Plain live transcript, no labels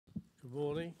Good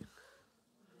morning.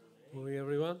 Morning,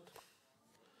 everyone.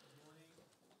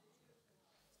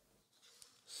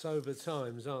 Sober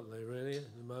times, aren't they, really,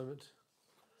 at the moment?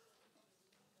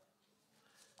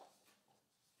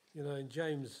 You know, in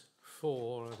James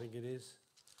 4, I think it is,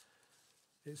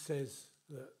 it says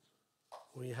that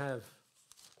we have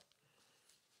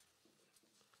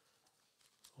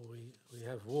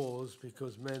wars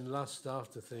because men lust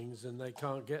after things and they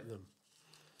can't get them.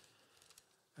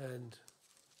 And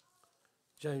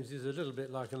James is a little bit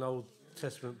like an Old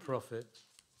Testament prophet.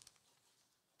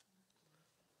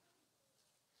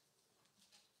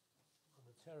 I'm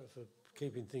a terror for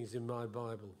keeping things in my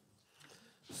Bible,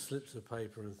 slips of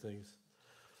paper and things.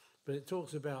 But it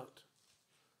talks about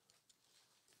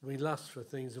we lust for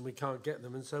things and we can't get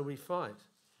them, and so we fight.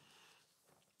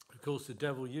 Of course, the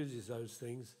devil uses those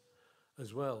things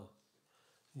as well.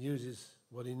 He uses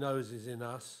what he knows is in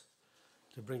us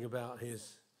to bring about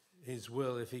his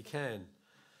will if he can.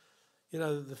 You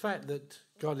know, the fact that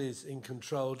God is in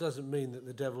control doesn't mean that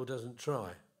the devil doesn't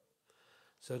try.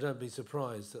 So don't be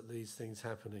surprised at these things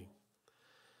happening.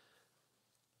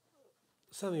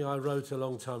 Something I wrote a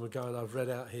long time ago and I've read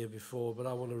out here before, but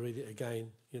I want to read it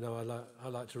again. You know, I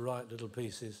like to write little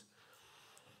pieces.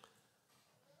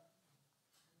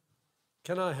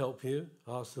 "Can I help you?"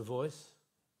 asked the voice.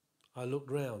 I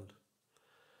looked round.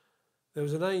 There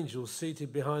was an angel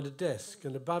seated behind a desk,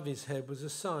 and above his head was a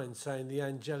sign saying the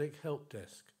Angelic Help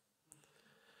Desk.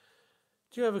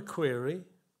 "Do you have a query?"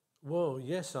 "Well,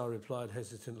 yes," I replied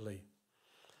hesitantly.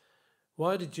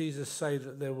 "Why did Jesus say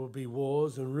that there will be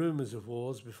wars and rumours of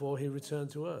wars before he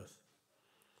returned to earth?"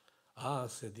 "Ah,"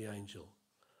 said the angel,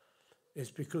 "it's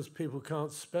because people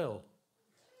can't spell."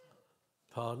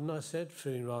 "Pardon," I said,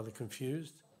 feeling rather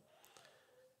confused.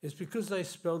 "It's because they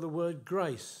spell the word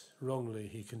grace wrongly,"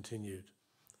 he continued.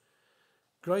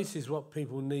 "Grace is what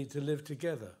people need to live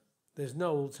together. There's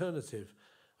no alternative,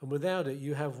 and without it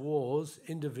you have wars,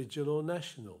 individual or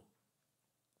national.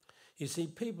 You see,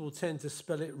 people tend to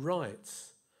spell it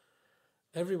rights.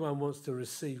 Everyone wants to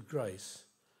receive grace,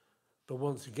 but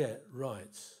wants to get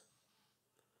rights."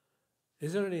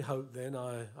 "Is there any hope then?"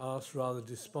 I asked rather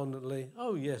despondently.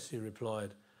 "Oh yes," he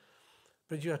replied,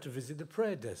 "but you have to visit the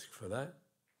prayer desk for that."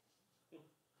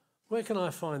 "Where can I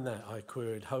find that?" I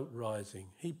queried, hope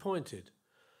rising. He pointed.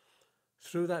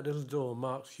 "Through that little door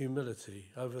marked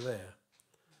humility over there.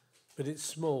 But it's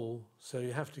small, so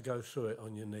you have to go through it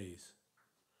on your knees."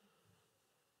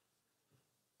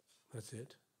 That's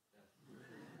it.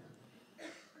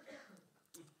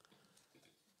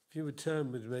 If you would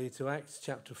turn with me to Acts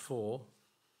chapter 4.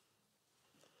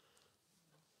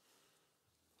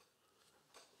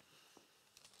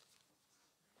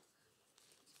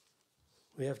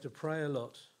 We have to pray a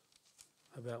lot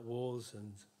about wars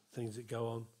and things that go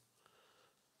on.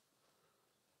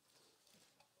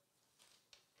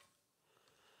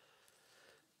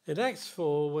 In Acts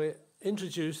 4, we're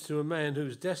introduced to a man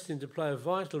who's destined to play a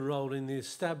vital role in the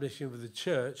establishing of the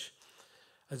church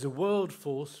as a world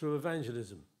force through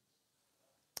evangelism.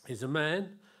 He's a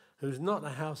man who's not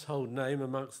a household name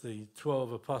amongst the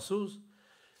 12 apostles.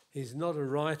 He's not a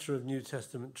writer of New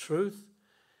Testament truth,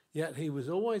 yet he was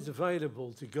always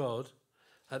available to God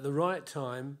at the right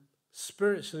time,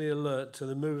 spiritually alert to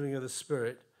the moving of the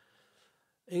Spirit,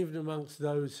 even amongst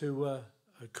those who were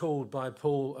called by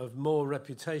Paul of more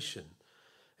reputation,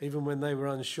 even when they were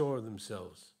unsure of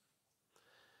themselves.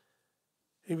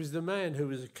 He was the man who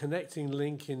was a connecting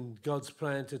link in God's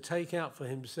plan to take out for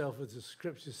himself, as the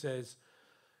scripture says,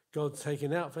 God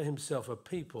taking out for himself a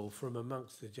people from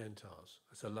amongst the Gentiles.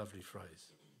 That's a lovely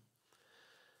phrase.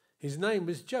 His name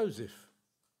was Joseph,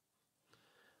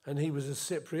 and he was a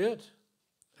Cypriot,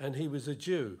 and he was a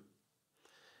Jew.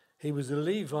 He was a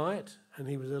Levite, and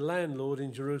he was a landlord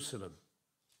in Jerusalem.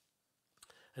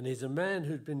 And he's a man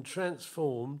who'd been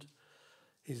transformed,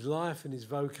 his life and his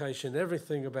vocation,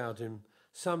 everything about him,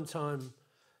 sometime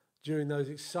during those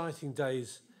exciting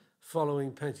days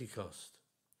following Pentecost.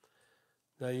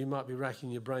 Now, you might be racking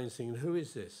your brains thinking, who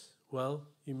is this? Well,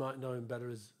 you might know him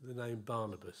better as the name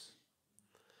Barnabas.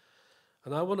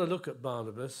 And I want to look at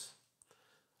Barnabas,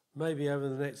 maybe over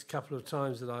the next couple of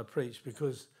times that I preach,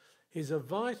 because he's a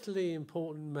vitally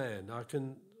important man.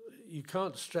 You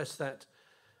can't stress that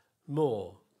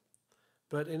more.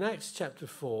 But in Acts chapter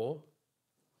 4,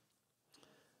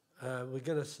 I want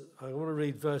to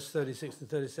read verse 36 and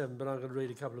 37, but I'm going to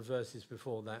read a couple of verses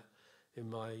before that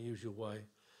in my usual way.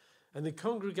 "And the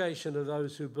congregation of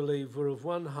those who believed were of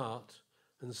one heart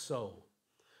and soul.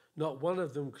 Not one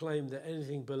of them claimed that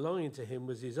anything belonging to him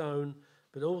was his own,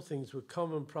 but all things were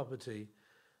common property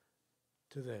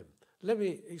to them." Let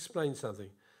me explain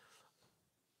something.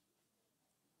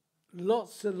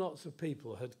 lots and lots of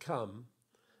people had come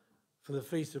for the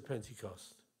Feast of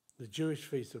Pentecost, the Jewish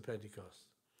Feast of Pentecost.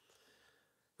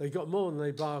 They got more than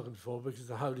they bargained for because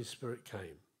the Holy Spirit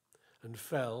came and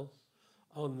fell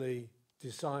on the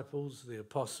disciples, the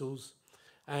apostles,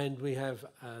 and we have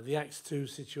the Acts 2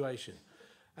 situation.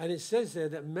 And it says there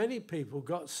that many people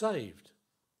got saved.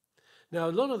 Now,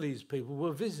 a lot of these people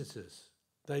were visitors.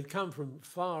 They'd come from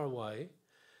far away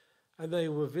and they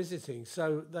were visiting.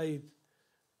 So they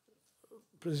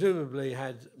presumably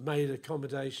had made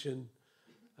accommodation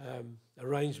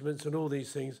arrangements and all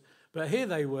these things. But here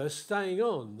they were staying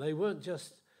on. They weren't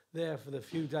just there for the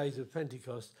few days of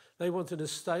Pentecost. They wanted to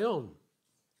stay on.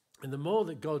 And the more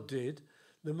that God did,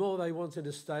 the more they wanted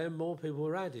to stay and more people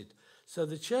were added. So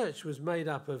the church was made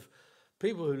up of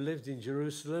people who lived in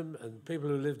Jerusalem and people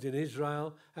who lived in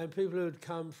Israel and people who had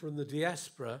come from the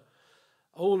diaspora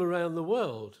all around the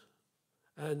world.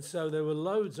 And so there were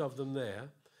loads of them there,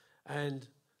 and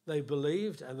they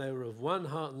believed and they were of one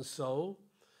heart and soul.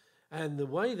 And the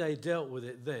way they dealt with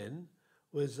it then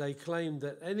was they claimed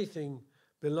that anything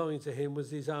belonging to him was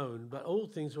his own, but all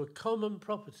things were common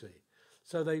property.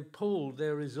 So they pooled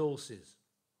their resources.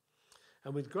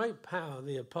 And with great power,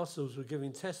 the apostles were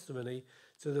giving testimony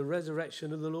to the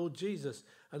resurrection of the Lord Jesus,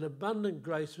 and abundant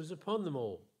grace was upon them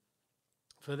all.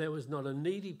 For there was not a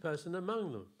needy person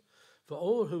among them. For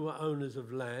all who were owners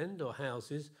of land or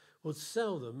houses would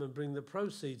sell them and bring the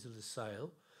proceeds of the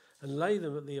sale and lay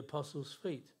them at the apostles'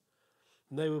 feet.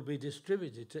 And they would be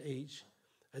distributed to each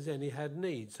as any had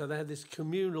need. So they had this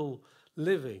communal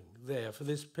living there for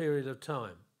this period of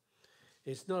time.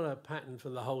 It's not a pattern for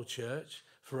the whole church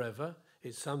forever.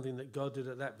 It's something that God did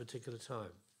at that particular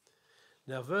time.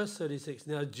 Now, verse 36,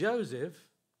 now Joseph,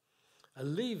 a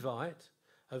Levite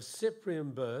of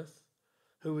Cyprian birth,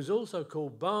 who was also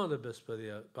called Barnabas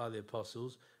by the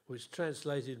apostles, which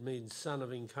translated means son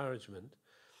of encouragement,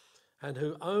 and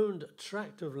who owned a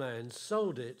tract of land,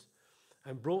 sold it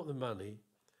and brought the money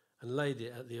and laid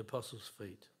it at the apostles'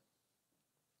 feet.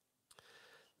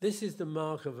 This is the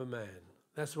mark of a man.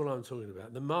 That's what I'm talking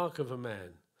about, the mark of a man.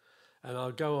 And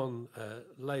I'll go on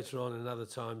later on in other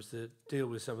times to deal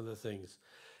with some of the things.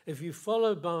 If you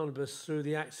follow Barnabas through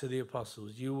the Acts of the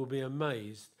Apostles, you will be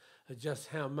amazed at just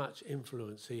how much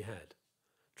influence he had.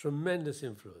 Tremendous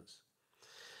influence.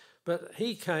 But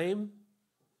he came,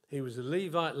 he was a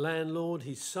Levite landlord,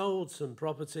 he sold some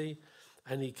property,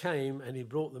 and he came and he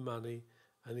brought the money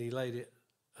and he laid it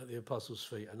at the apostles'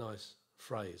 feet. A nice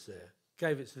phrase there.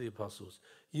 Gave it to the apostles.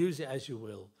 Use it as you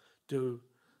will. Do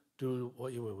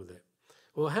what you will with it.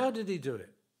 Well, how did he do it?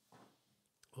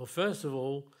 Well, first of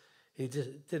all, he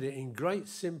did it in great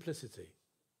simplicity.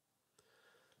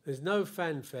 There's no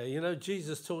fanfare. You know,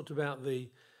 Jesus talked about the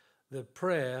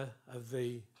prayer of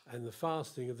and the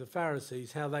fasting of the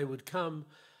Pharisees, how they would come,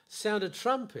 sound a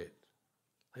trumpet.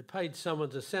 They paid someone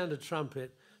to sound a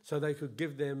trumpet so they could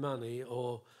give their money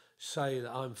or say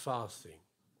that I'm fasting.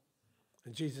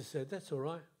 And Jesus said, that's all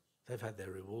right. They've had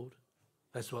their reward.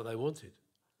 That's what they wanted.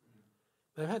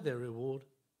 They've had their reward.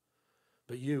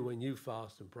 But you, when you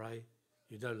fast and pray,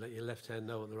 you don't let your left hand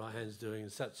know what the right hand's doing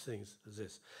and such things as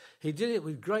this. He did it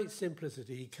with great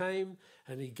simplicity. He came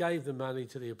and he gave the money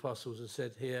to the apostles and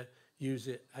said, here, use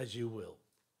it as you will.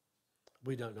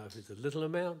 We don't know if it's a little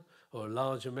amount or a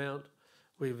large amount.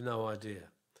 We have no idea.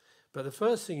 But the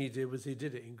first thing he did was he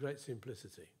did it in great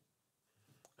simplicity.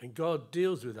 And God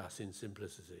deals with us in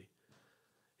simplicity.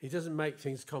 He doesn't make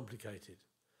things complicated.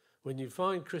 When you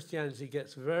find Christianity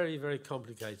gets very, very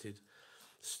complicated,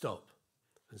 stop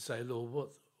and say, Lord,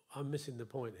 I'm missing the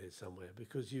point here somewhere,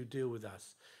 because you deal with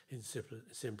us in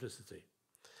simplicity.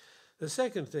 The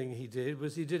second thing he did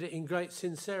was he did it in great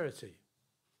sincerity.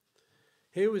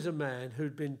 Here was a man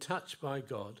who'd been touched by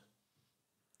God,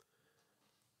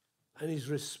 and his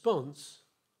response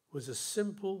was a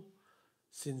simple,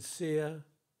 sincere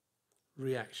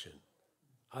reaction.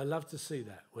 I love to see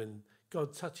that when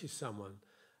God touches someone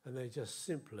and they just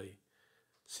simply,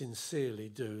 sincerely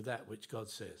do that which God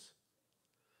says.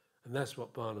 And that's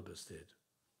what Barnabas did.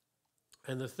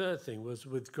 And the third thing was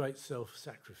with great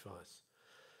self-sacrifice.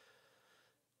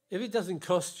 If it doesn't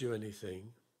cost you anything,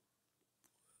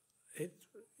 if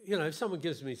someone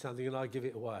gives me something and I give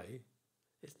it away,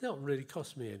 it's not really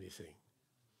cost me anything.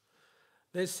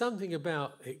 There's something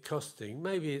about it costing.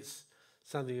 Maybe it's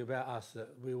something about us that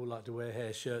we all like to wear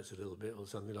hair shirts a little bit or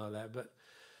something like that. But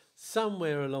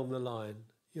somewhere along the line,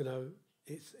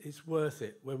 it's worth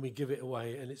it when we give it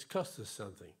away and it's cost us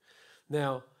something.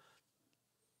 Now,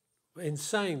 in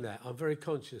saying that, I'm very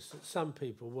conscious that some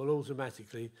people will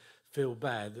automatically feel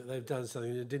bad that they've done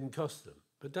something that didn't cost them.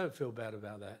 But don't feel bad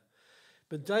about that.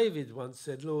 But David once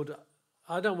said, Lord,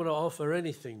 I don't want to offer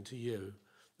anything to you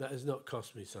that has not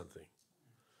cost me something.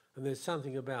 And there's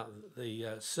something about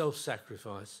the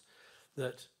self-sacrifice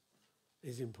that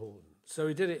is important. So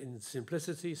he did it in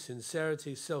simplicity,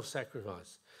 sincerity,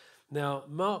 self-sacrifice. Now,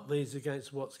 mark these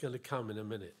against what's going to come in a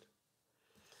minute.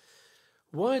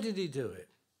 Why did he do it?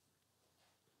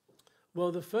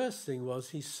 Well, the first thing was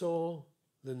he saw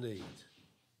the need.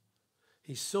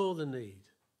 He saw the need.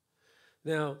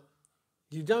 Now,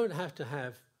 you don't have to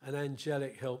have an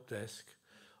angelic help desk,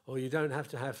 or you don't have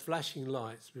to have flashing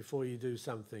lights before you do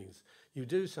some things. You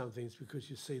do some things because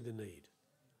you see the need.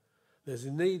 There's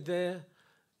a need there,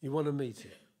 you want to meet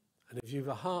it. And if you have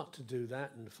a heart to do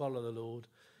that and follow the Lord,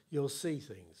 you'll see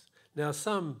things. Now,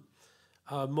 some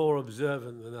are more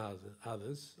observant than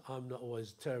others. I'm not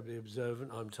always terribly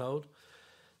observant, I'm told.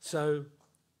 So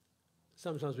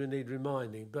sometimes we need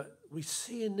reminding, but we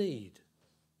see a need.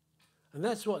 And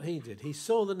that's what he did. He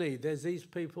saw the need. There's these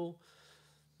people,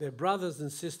 they're brothers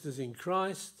and sisters in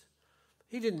Christ.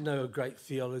 He didn't know a great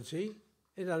theology.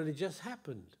 It only just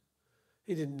happened.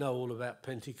 He didn't know all about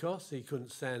Pentecost. He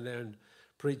couldn't stand there and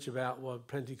preach about what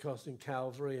Pentecost and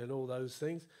Calvary and all those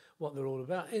things, what they're all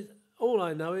about. All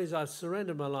I know is I've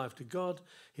surrendered my life to God.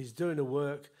 He's doing a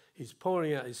work. He's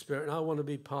pouring out his Spirit, and I want to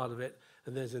be part of it.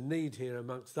 And there's a need here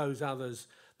amongst those others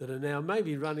that are now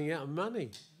maybe running out of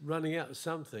money, running out of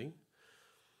something,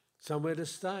 somewhere to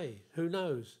stay. Who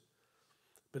knows?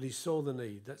 But he saw the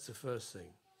need. That's the first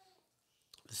thing.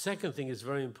 The second thing is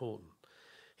very important.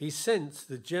 He sensed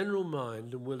the general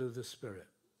mind and will of the Spirit.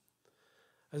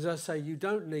 As I say, you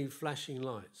don't need flashing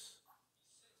lights.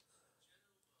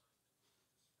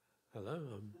 Hello,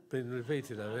 I'm being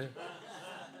repeated over here.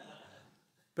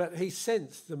 But he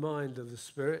sensed the mind of the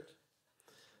Spirit.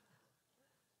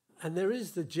 And there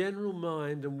is the general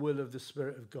mind and will of the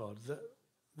Spirit of God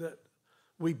that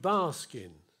we bask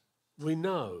in, we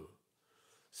know.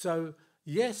 So,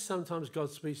 yes, sometimes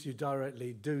God speaks to you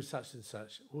directly, do such and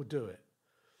such, we'll do it.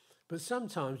 But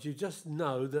sometimes you just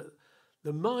know that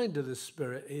the mind of the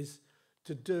Spirit is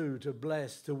to do, to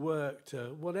bless, to work,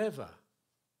 to whatever.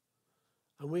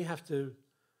 And we have to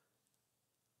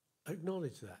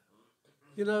acknowledge that.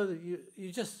 You know, that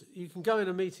you can go in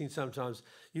a meeting sometimes,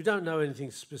 you don't know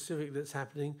anything specific that's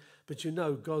happening, but you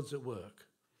know God's at work.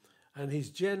 And his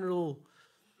general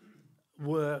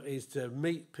work is to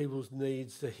meet people's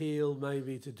needs, to heal,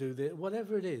 maybe to do this,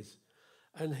 whatever it is.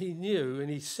 And he knew and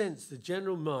he sensed the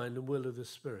general mind and will of the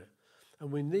Spirit.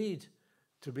 And we need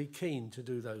to be keen to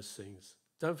do those things.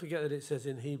 Don't forget that it says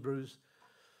in Hebrews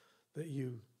that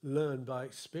you learn by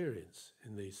experience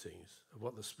in these things of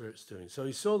what the Spirit's doing. So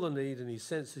he saw the need and he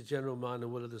sensed the general mind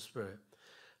and will of the Spirit.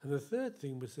 And the third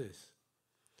thing was this.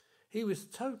 He was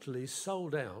totally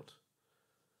sold out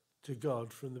to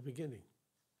God from the beginning.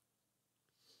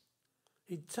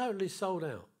 He totally sold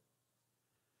out.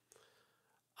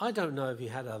 I don't know if he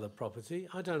had other property.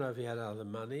 I don't know if he had other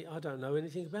money. I don't know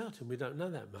anything about him. We don't know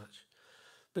that much.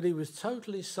 But he was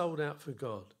totally sold out for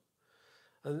God.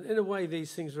 And in a way,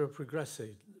 these things are a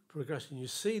progression. You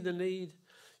see the need,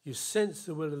 you sense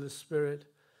the will of the Spirit,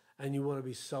 and you want to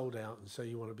be sold out, and so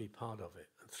you want to be part of it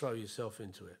and throw yourself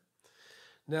into it.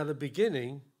 Now, the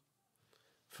beginning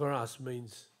for us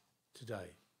means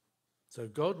today. So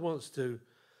God wants to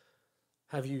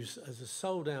have you as a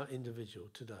sold-out individual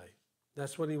today.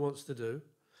 That's what he wants to do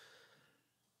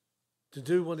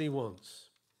what he wants,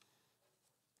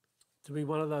 to be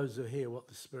one of those who hear what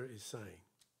the Spirit is saying.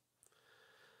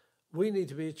 We need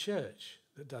to be a church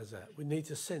that does that. We need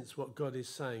to sense what God is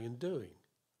saying and doing.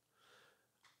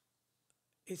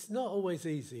 It's not always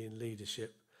easy in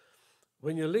leadership.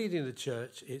 When you're leading the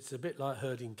church, it's a bit like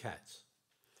herding cats,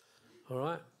 all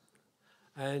right?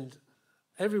 And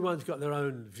everyone's got their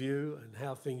own view and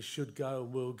how things should go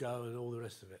and will go and all the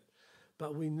rest of it.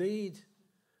 But we need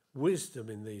wisdom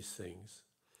in these things.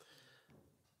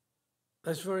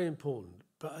 That's very important.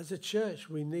 But as a church,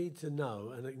 we need to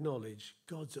know and acknowledge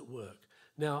God's at work.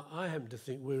 Now, I happen to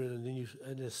think we're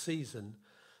in a season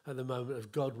at the moment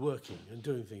of God working and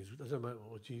doing things. I don't know,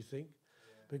 what do you think?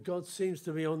 Yeah. But God seems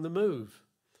to be on the move.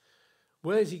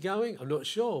 Where is he going? I'm not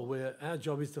sure. Our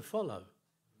job is to follow.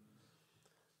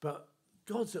 But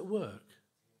God's at work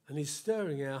and he's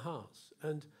stirring our hearts.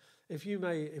 And if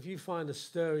you find a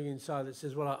stirring inside that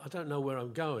says, well, I don't know where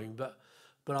I'm going, but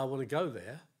I want to go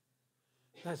there,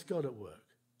 that's God at work.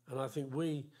 And I think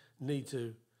we need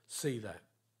to see that.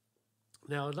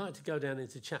 Now, I'd like to go down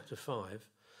into chapter 5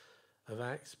 of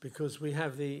Acts because we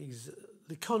have the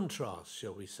contrast,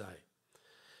 shall we say.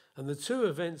 And the two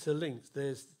events are linked.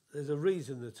 There's a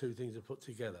reason the two things are put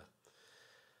together.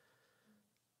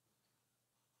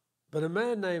 But a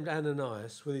man named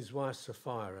Ananias with his wife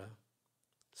Sapphira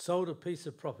sold a piece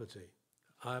of property.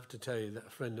 I have to tell you that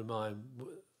a friend of mine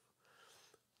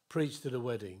preached at a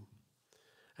wedding,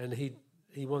 and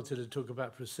he wanted to talk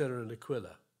about Priscilla and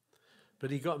Aquila,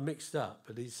 but he got mixed up,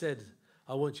 and he said,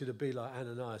 I want you to be like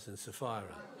Ananias and Sapphira.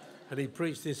 And he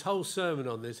preached this whole sermon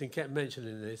on this and kept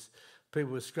mentioning this.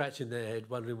 People were scratching their head,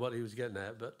 wondering what he was getting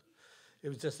at, but it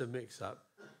was just a mix-up.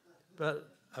 But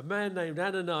a man named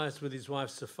Ananias with his wife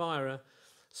Sapphira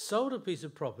sold a piece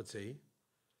of property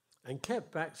and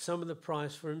kept back some of the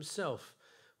price for himself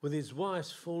with his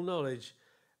wife's full knowledge,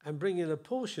 and bringing a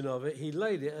portion of it, he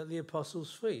laid it at the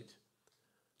apostles' feet.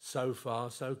 So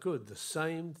far, so good. The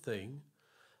same thing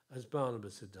as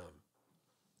Barnabas had done.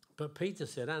 But Peter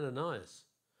said, Ananias,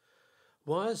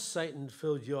 why has Satan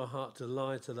filled your heart to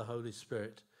lie to the Holy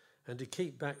Spirit and to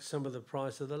keep back some of the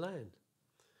price of the land?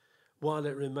 While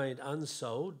it remained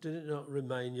unsold, did it not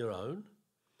remain your own?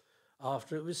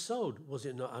 After it was sold, was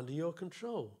it not under your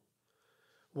control?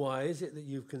 Why is it that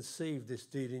you've conceived this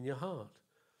deed in your heart?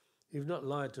 You've not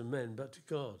lied to men, but to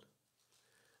God.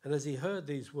 And as he heard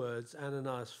these words,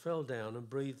 Ananias fell down and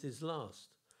breathed his last.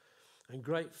 And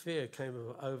great fear came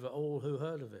over all who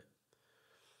heard of it.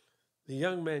 The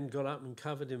young men got up and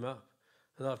covered him up,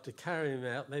 and after carrying him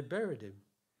out, they buried him.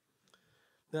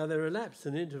 Now there elapsed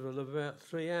an interval of about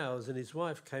 3 hours, and his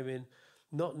wife came in,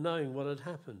 not knowing what had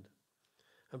happened.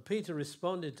 And Peter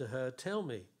responded to her, tell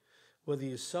me whether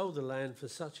you sold the land for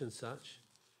such and such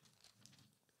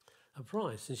a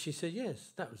price. And she said,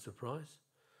 yes, that was the price.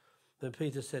 Then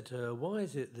Peter said to her, why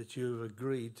is it that you have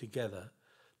agreed together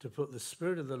to put the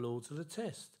Spirit of the Lord to the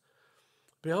test?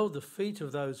 Behold, the feet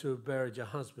of those who have buried your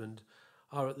husband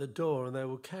are at the door, and they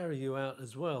will carry you out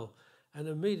as well. And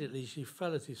immediately she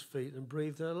fell at his feet and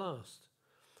breathed her last.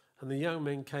 And the young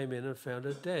men came in and found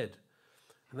her dead.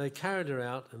 And they carried her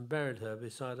out and buried her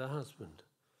beside her husband.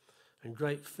 And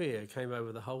great fear came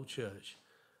over the whole church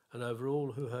and over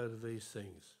all who heard of these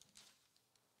things.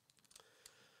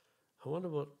 I wonder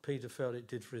what Peter felt it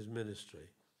did for his ministry.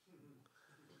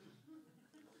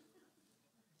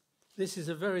 This is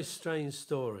a very strange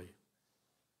story.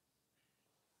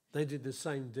 They did the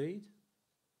same deed,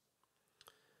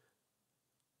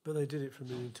 but they did it from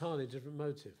an entirely different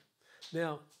motive.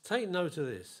 Now, take note of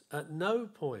this. At no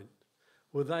point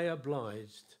were they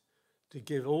obliged to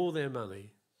give all their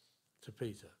money to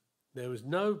Peter. There was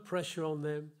no pressure on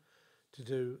them to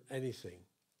do anything.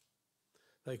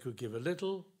 They could give a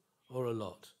little or a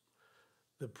lot.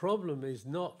 The problem is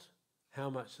not how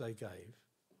much they gave.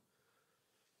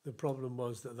 The problem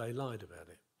was that they lied about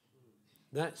it.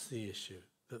 That's the issue,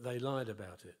 that they lied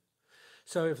about it.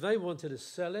 So if they wanted to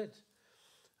sell it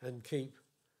and keep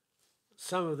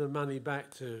some of the money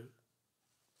back to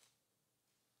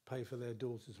pay for their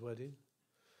daughter's wedding,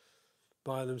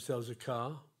 buy themselves a car,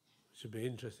 which would be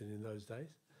interesting in those days,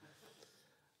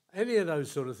 any of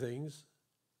those sort of things,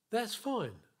 that's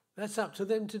fine. That's up to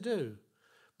them to do.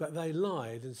 But they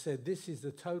lied and said, this is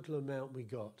the total amount we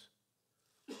got,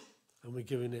 and we're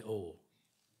giving it all.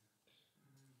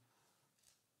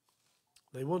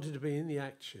 They wanted to be in the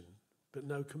action, but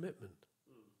no commitment.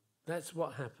 That's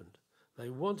what happened. They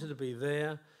wanted to be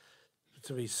there,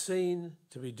 to be seen,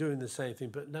 to be doing the same thing,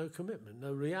 but no commitment,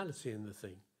 no reality in the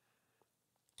thing.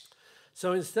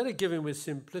 So instead of giving with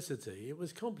simplicity, it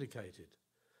was complicated.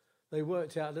 They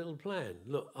worked out a little plan.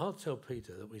 Look, I'll tell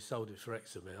Peter that we sold it for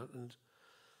X amount, and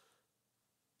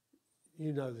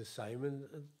you know the same, and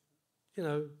you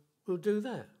know, we'll do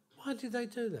that. Why did they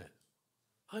do that?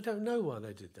 I don't know why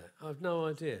they did that. I've no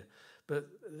idea. But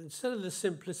instead of the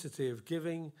simplicity of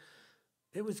giving,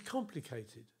 it was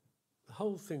complicated. The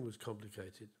whole thing was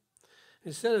complicated.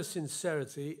 Instead of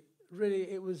sincerity, really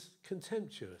it was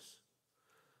contemptuous.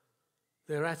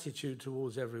 Their attitude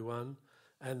towards everyone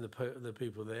and the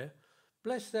people there,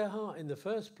 bless their heart in the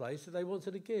first place that they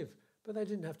wanted to give, but they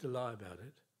didn't have to lie about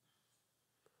it.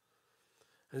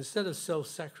 Instead of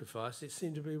self-sacrifice, it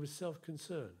seemed to be with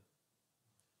self-concern.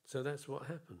 So that's what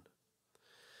happened.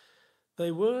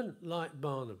 They weren't like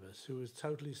Barnabas, who was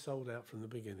totally sold out from the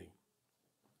beginning.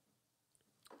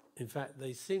 In fact,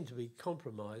 they seemed to be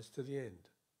compromised to the end.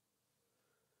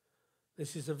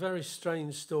 This is a very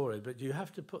strange story, but you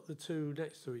have to put the two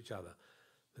next to each other.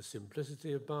 The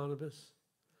simplicity of Barnabas,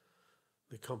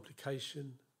 the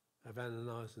complication of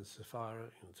Ananias and Sapphira,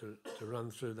 and to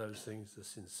run through those things, the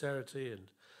sincerity and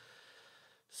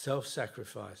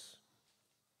self-sacrifice.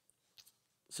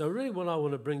 So really what I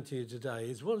want to bring to you today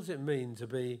is, what does it mean to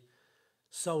be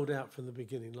sold out from the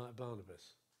beginning like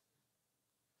Barnabas?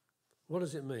 What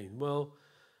does it mean? Well,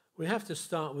 we have to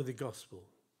start with the gospel.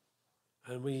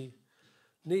 And we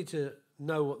need to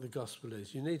know what the gospel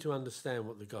is. You need to understand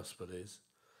what the gospel is.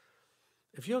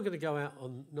 if you're going to go out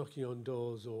on knocking on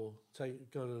doors or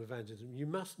going on evangelism, you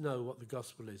must know what the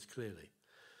gospel is clearly.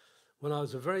 When I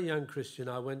was a very young Christian,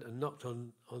 I went and knocked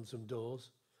on some doors.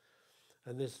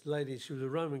 And this lady, she was a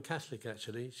Roman Catholic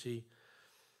actually.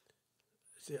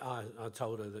 I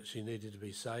told her that she needed to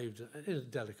be saved in a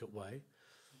delicate way,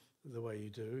 the way you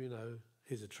do, you know.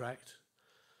 Here's a tract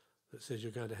that says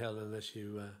you're going to hell unless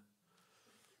you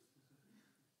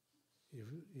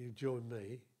join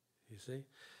me, you see.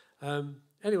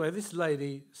 Anyway, this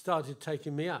lady started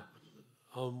taking me up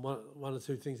on one or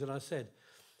two things that I said.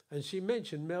 And she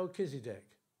mentioned Melchizedek.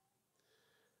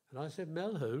 And I said,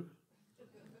 Mel who?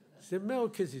 She said,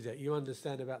 Melchizedek. You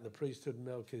understand about the priesthood of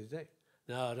Melchizedek?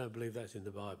 No, I don't believe that's in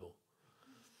the Bible.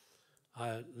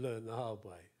 I learned the hard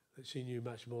way that she knew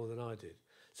much more than I did.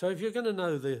 So if you're going to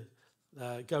know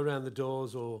go around the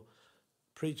doors or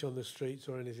preach on the streets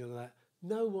or anything like that,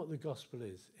 know what the gospel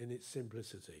is in its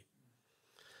simplicity.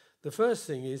 The first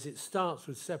thing is it starts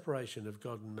with separation of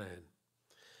God and man.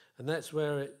 And that's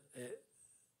where it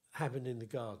happened in the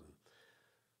garden.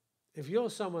 If you're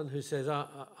someone who says,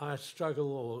 I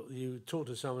struggle, or you talk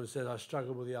to someone who says, I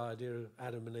struggle with the idea of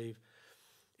Adam and Eve,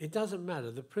 it doesn't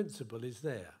matter. The principle is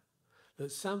there,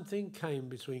 that something came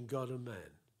between God and man.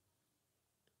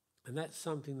 And that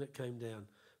something that came down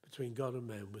between God and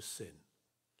man was sin.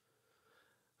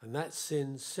 And that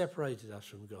sin separated us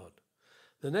from God.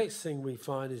 The next thing we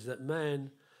find is that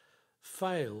man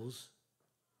fails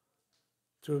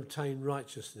to obtain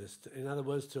righteousness. In other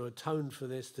words, to atone for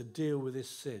this, to deal with this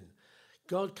sin.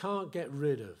 God can't get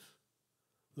rid of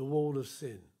the wall of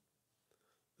sin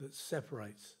that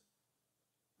separates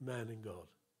man and God.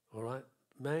 All right?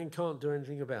 Man can't do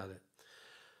anything about it.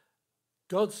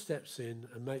 God steps in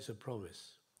and makes a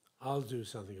promise. I'll do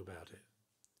something about it.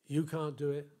 You can't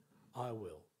do it, I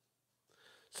will.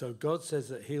 So God says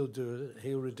that he'll do it,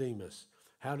 he'll redeem us.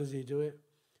 How does he do it?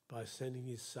 By sending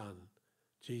his son,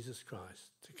 Jesus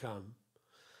Christ, to come,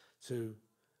 to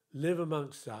live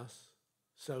amongst us,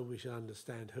 so we should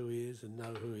understand who he is and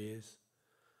know who he is.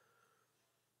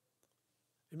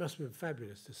 It must have been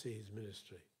fabulous to see his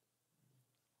ministry.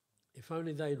 If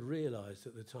only they'd realised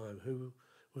at the time who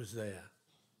was there.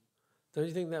 Don't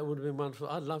you think that would have been wonderful?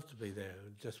 I'd love to be there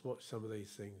and just watch some of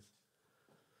these things.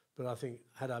 But I think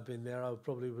had I been there, I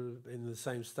probably would have been in the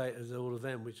same state as all of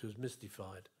them, which was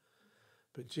mystified.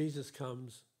 But Jesus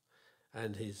comes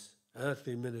and his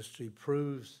earthly ministry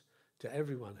proves to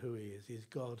everyone who he is. He's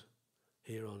God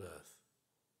here on earth.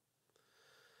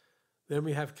 Then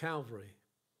we have Calvary,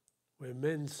 where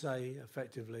men say,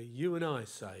 effectively, you and I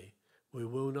say, we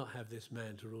will not have this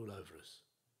man to rule over us.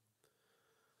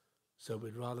 So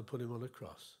we'd rather put him on a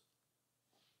cross.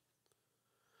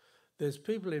 There's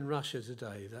people in Russia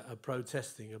today that are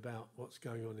protesting about what's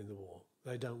going on in the war.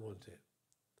 They don't want it.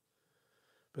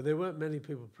 But there weren't many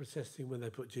people protesting when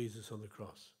they put Jesus on the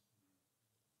cross.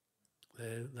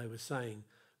 They were saying,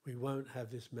 we won't have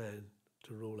this man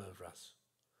to rule over us.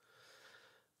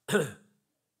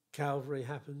 Calvary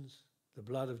happens. The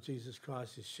blood of Jesus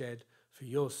Christ is shed for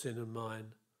your sin and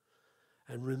mine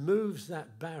and removes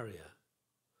that barrier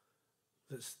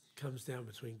that comes down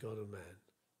between God and man.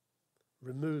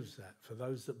 Removes that for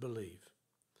those that believe.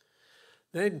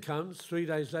 Then comes, 3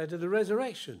 days later, the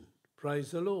resurrection.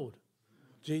 Praise the Lord.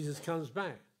 Jesus comes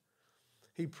back.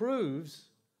 He proves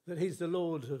that he's the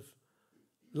Lord of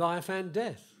life and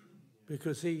death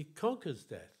because he conquers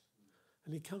death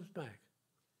and he comes back.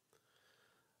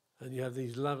 And you have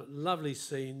these lovely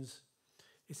scenes.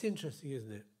 It's interesting,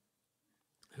 isn't it?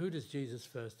 Who does Jesus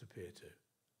first appear to?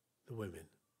 The women.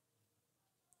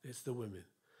 It's the women.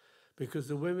 Because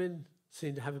the women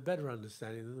seem to have a better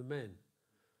understanding than the men.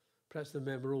 Perhaps the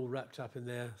men were all wrapped up in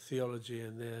their theology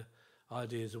and their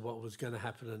ideas of what was going to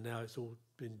happen, and now it's all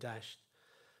been dashed.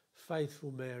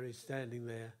 Faithful Mary standing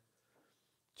there.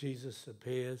 Jesus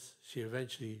appears. She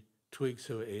eventually twigs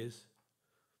who it is.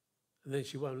 And then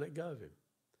she won't let go of him.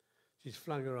 She's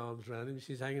flung her arms around him.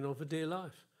 She's hanging on for dear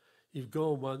life. You've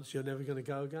gone once, you're never going to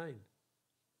go again.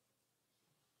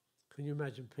 Can you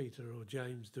imagine Peter or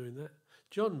James doing that?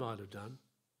 John might have done,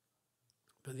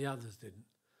 but the others didn't.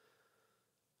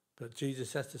 But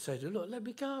Jesus has to say to her, look, let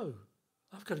me go.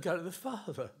 I've got to go to the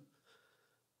Father.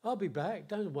 I'll be back,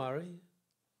 don't worry.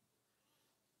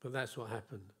 But that's what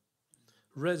happened.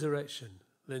 Resurrection.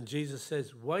 Then Jesus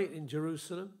says, wait in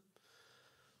Jerusalem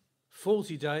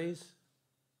 40 days.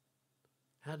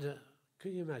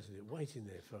 Can you imagine it? Waiting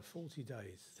there for 40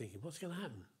 days, thinking, what's going to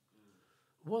happen?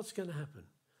 What's going to happen?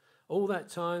 All that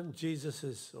time, Jesus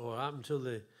is, or up until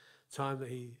the time that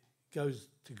he goes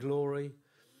to glory,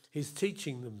 he's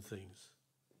teaching them things.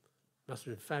 Must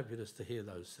have been fabulous to hear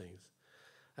those things.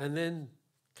 And then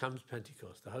comes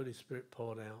Pentecost. The Holy Spirit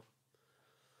poured out.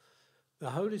 The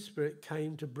Holy Spirit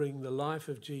came to bring the life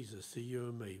of Jesus to you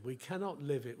and me. We cannot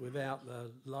live it without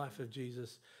the life of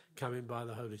Jesus coming by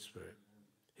the Holy Spirit.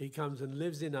 He comes and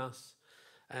lives in us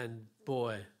and,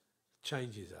 boy,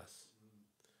 changes us.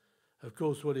 Of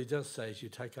course, what he does say is you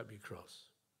take up your cross.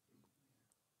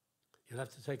 You'll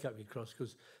have to take up your cross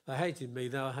because they hated me,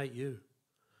 they'll hate you.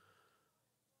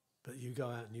 But you go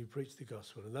out and you preach the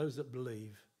gospel, and those that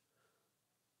believe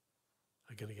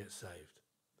are going to get saved.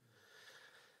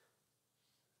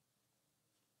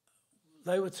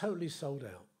 They were totally sold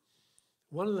out.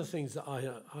 One of the things that I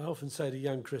often say to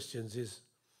young Christians is,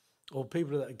 or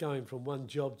people that are going from one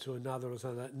job to another or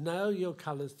something like that, nail your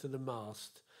colours to the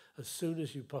mast as soon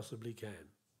as you possibly can.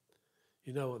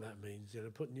 You know what that means,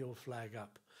 putting your flag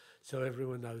up so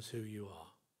everyone knows who you are.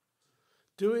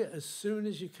 Do it as soon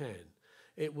as you can.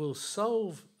 It will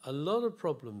solve a lot of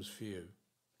problems for you.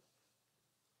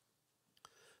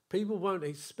 People won't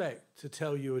expect to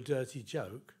tell you a dirty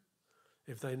joke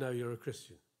if they know you're a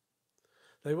Christian.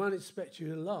 They won't expect you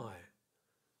to lie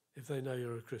if they know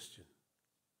you're a Christian.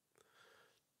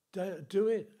 Do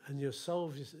it and you'll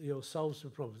solve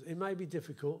some problems. It may be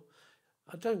difficult.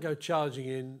 I don't go charging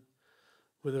in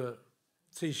with a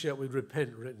T-shirt with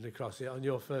repent written across it on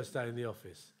your first day in the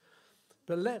office.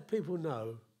 But let people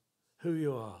know who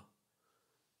you are.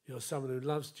 You're someone who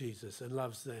loves Jesus and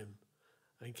loves them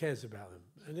and cares about them.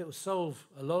 And it will solve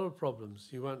a lot of problems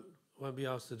you won't be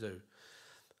asked to do.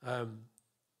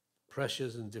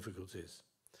 Pressures and difficulties.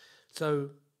 So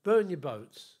burn your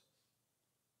boats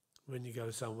when you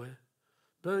go somewhere.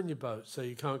 Burn your boats so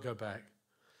you can't go back.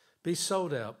 Be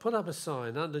sold out. Put up a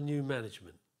sign under new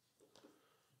management.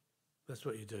 That's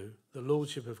what you do. The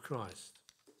Lordship of Christ.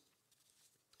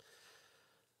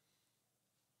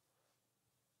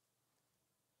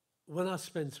 When I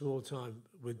spend some more time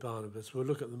with Barnabas, we'll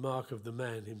look at the mark of the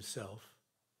man himself.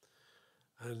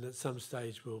 And at some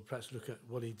stage, we'll perhaps look at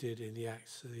what he did in the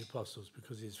Acts of the Apostles,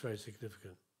 because it's very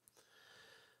significant.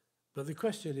 But the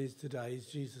question is today, is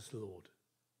Jesus Lord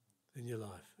in your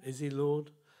life? Is he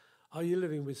Lord? Are you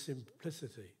living with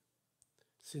simplicity,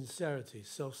 sincerity,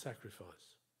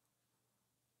 self-sacrifice?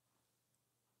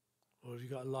 Or have you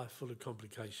got a life full of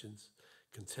complications,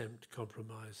 contempt,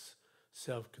 compromise,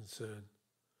 self-concern?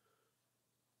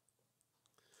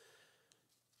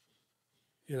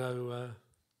 A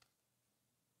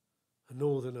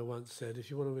northerner once said, if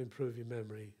you want to improve your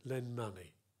memory, lend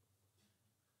money.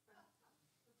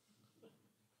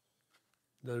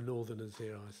 No northerners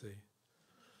here, I see.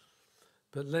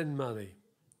 But lend money.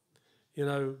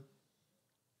 If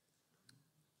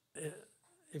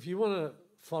you want to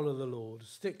follow the Lord,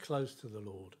 stick close to the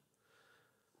Lord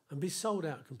and be sold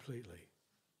out completely.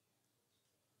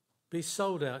 Be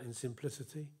sold out in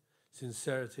simplicity,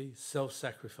 sincerity,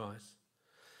 self-sacrifice.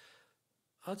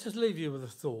 I'll just leave you with a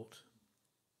thought.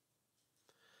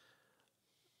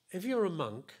 If you're a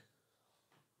monk,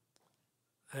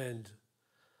 and,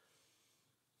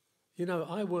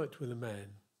 I worked with a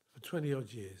man for 20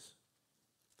 odd years,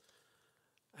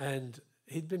 and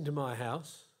he'd been to my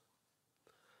house.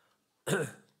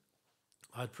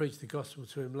 I'd preached the gospel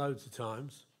to him loads of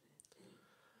times.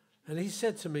 And he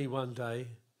said to me one day,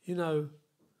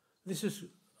 this is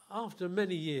after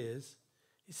many years,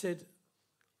 he said,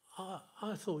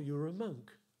 I thought you were a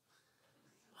monk.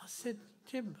 I said,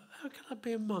 Jim, how can I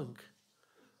be a monk?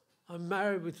 I'm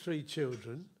married with 3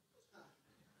 children.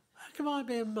 How can I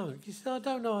be a monk? He said, I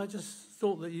don't know, I just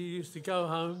thought that you used to go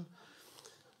home,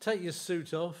 take your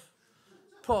suit off,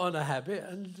 put on a habit,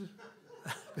 and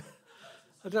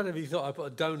I don't know if he thought I put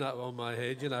a donut on my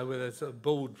head, with a sort of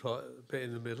bald bit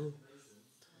in the middle.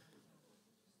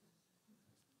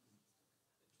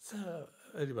 So,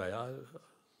 anyway, I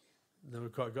never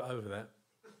quite got over that.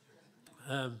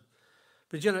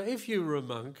 But if you were a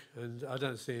monk, and I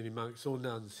don't see any monks or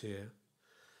nuns here,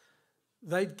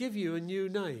 they'd give you a new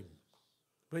name.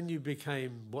 When you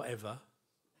became whatever,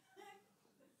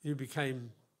 you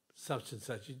became such and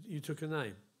such, you took a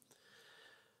name.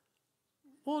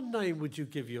 What name would you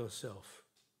give yourself?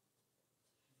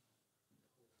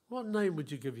 What name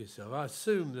would you give yourself? I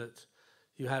assume that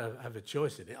you have a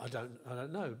choice in it. I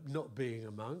don't know. Not being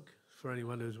a monk, for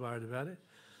anyone who's worried about it,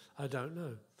 I don't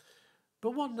know.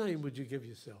 But what name would you give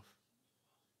yourself?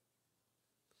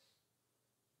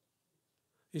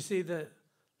 You see, the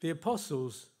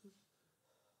apostles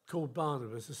called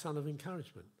Barnabas the son of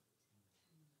encouragement.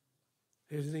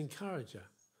 He was an encourager.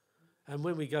 And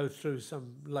when we go through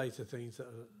some later things at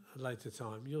a later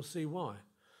time, you'll see why.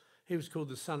 He was called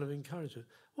the son of encouragement.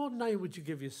 What name would you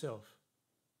give yourself?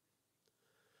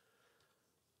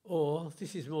 Or,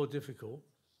 this is more difficult,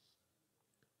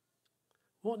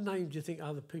 What name do you think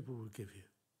other people would give you?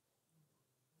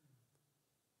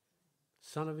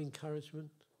 Son of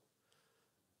encouragement?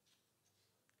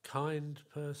 Kind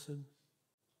person?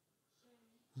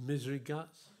 Misery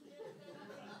guts?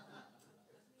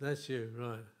 That's you,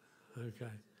 right.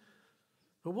 Okay.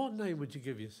 But what name would you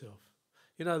give yourself?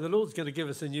 You know, the Lord's going to give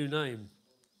us a new name.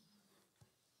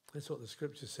 That's what the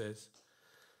scripture says.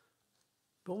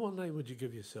 But what name would you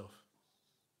give yourself?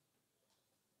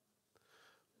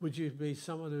 Would you be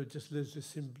someone who just lives with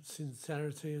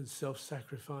sincerity and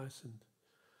self-sacrifice and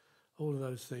all of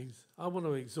those things? I want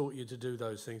to exhort you to do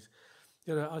those things.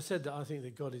 You know, I said that I think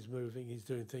that God is moving, he's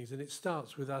doing things, and it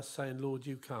starts with us saying, Lord,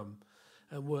 you come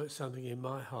and work something in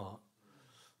my heart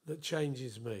that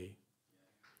changes me.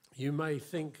 You may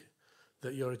think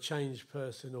that you're a changed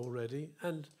person already,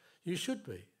 and you should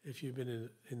be. If you've been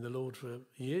in the Lord for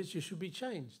years, you should be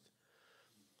changed.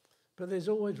 But there's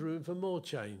always room for more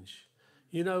change.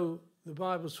 You know, the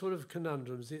Bible's full of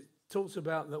conundrums. It talks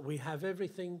about that we have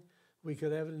everything we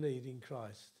could ever need in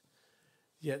Christ,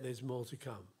 yet there's more to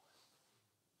come.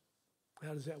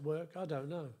 How does that work? I don't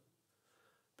know.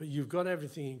 But you've got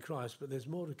everything in Christ, but there's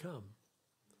more to come.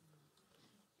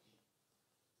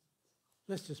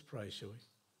 Let's just pray, shall we?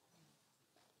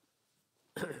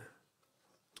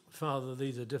 Father,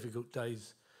 these are difficult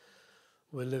days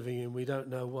we're living in. We don't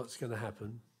know what's going to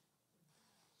happen.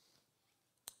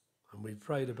 And we've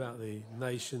prayed about the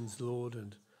nations, Lord,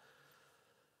 and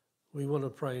we want to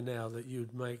pray now that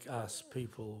you'd make us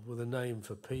people with a name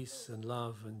for peace and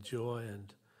love and joy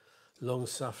and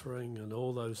long-suffering and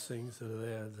all those things that are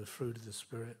there, the fruit of the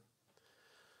Spirit.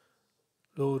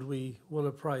 Lord, we want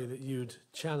to pray that you'd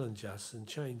challenge us and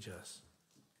change us.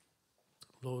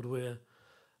 Lord, we're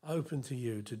open to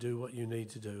you to do what you need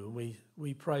to do. And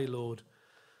we pray, Lord,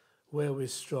 where we're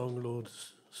strong, Lord,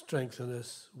 strengthen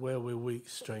us. Where we're weak,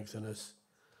 strengthen us.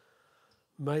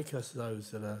 Make us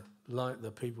those that are like the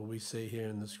people we see here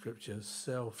in the scriptures,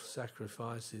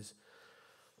 self-sacrifices,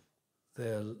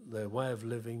 their way of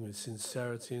living with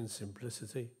sincerity and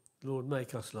simplicity. Lord,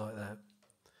 make us like that.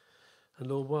 And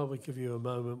Lord, while we give you a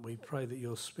moment, we pray that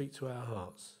you'll speak to our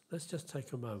hearts. Let's just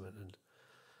take a moment and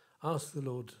ask the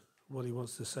Lord what he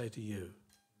wants to say to you.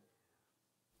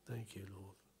 Thank you,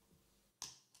 Lord.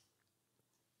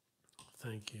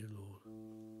 Thank you, Lord.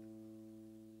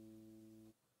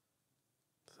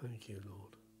 Thank you,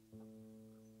 Lord.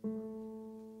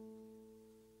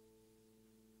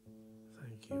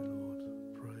 Thank you,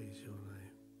 Lord. Praise your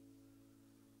name.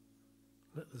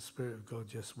 Let the Spirit of God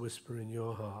just whisper in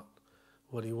your heart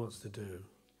what he wants to do,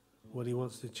 what he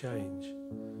wants to change,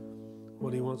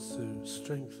 what he wants to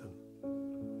strengthen.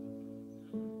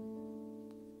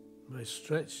 May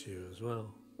stretch you as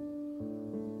well.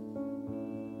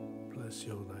 Bless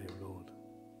your name, Lord.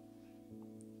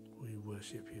 We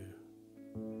worship you.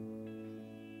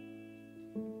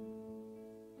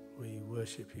 We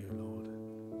worship you, Lord.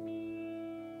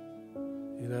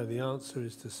 You know, the answer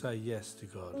is to say yes to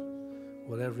God.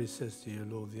 Whatever he says to you,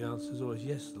 Lord, the answer is always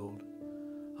yes, Lord.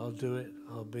 I'll do it.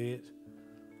 I'll be it.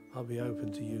 I'll be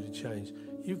open to you to change.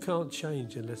 You can't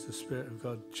change unless the Spirit of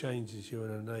God changes you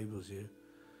and enables you.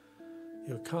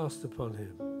 You're cast upon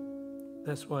him.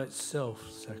 That's why it's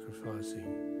self-sacrificing.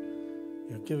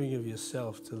 You're giving of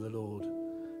yourself to the Lord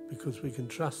because we can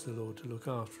trust the Lord to look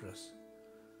after us.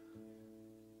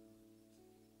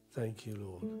 Thank you,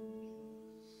 Lord.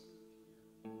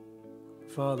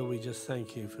 Father, we just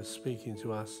thank you for speaking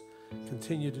to us.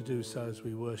 Continue to do so as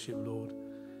we worship, Lord.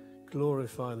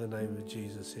 Glorify the name of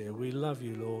Jesus here. We love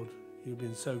you, Lord. You've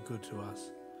been so good to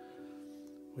us.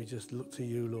 We just look to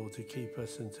you, Lord, to keep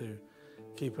us and to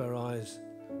keep our eyes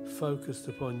focused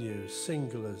upon you.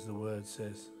 Single, as the word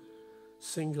says.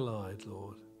 Single-eyed,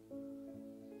 Lord.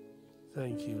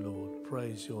 Thank you, Lord.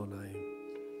 Praise your name.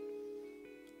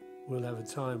 We'll have a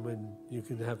time when you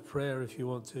can have prayer if you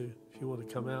want to. If you want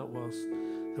to come out whilst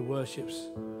the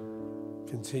worship's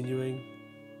continuing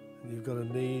and you've got a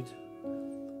need,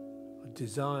 a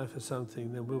desire for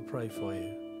something, then we'll pray for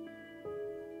you.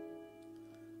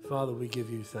 Father, we give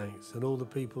you thanks. And all the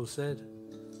people said...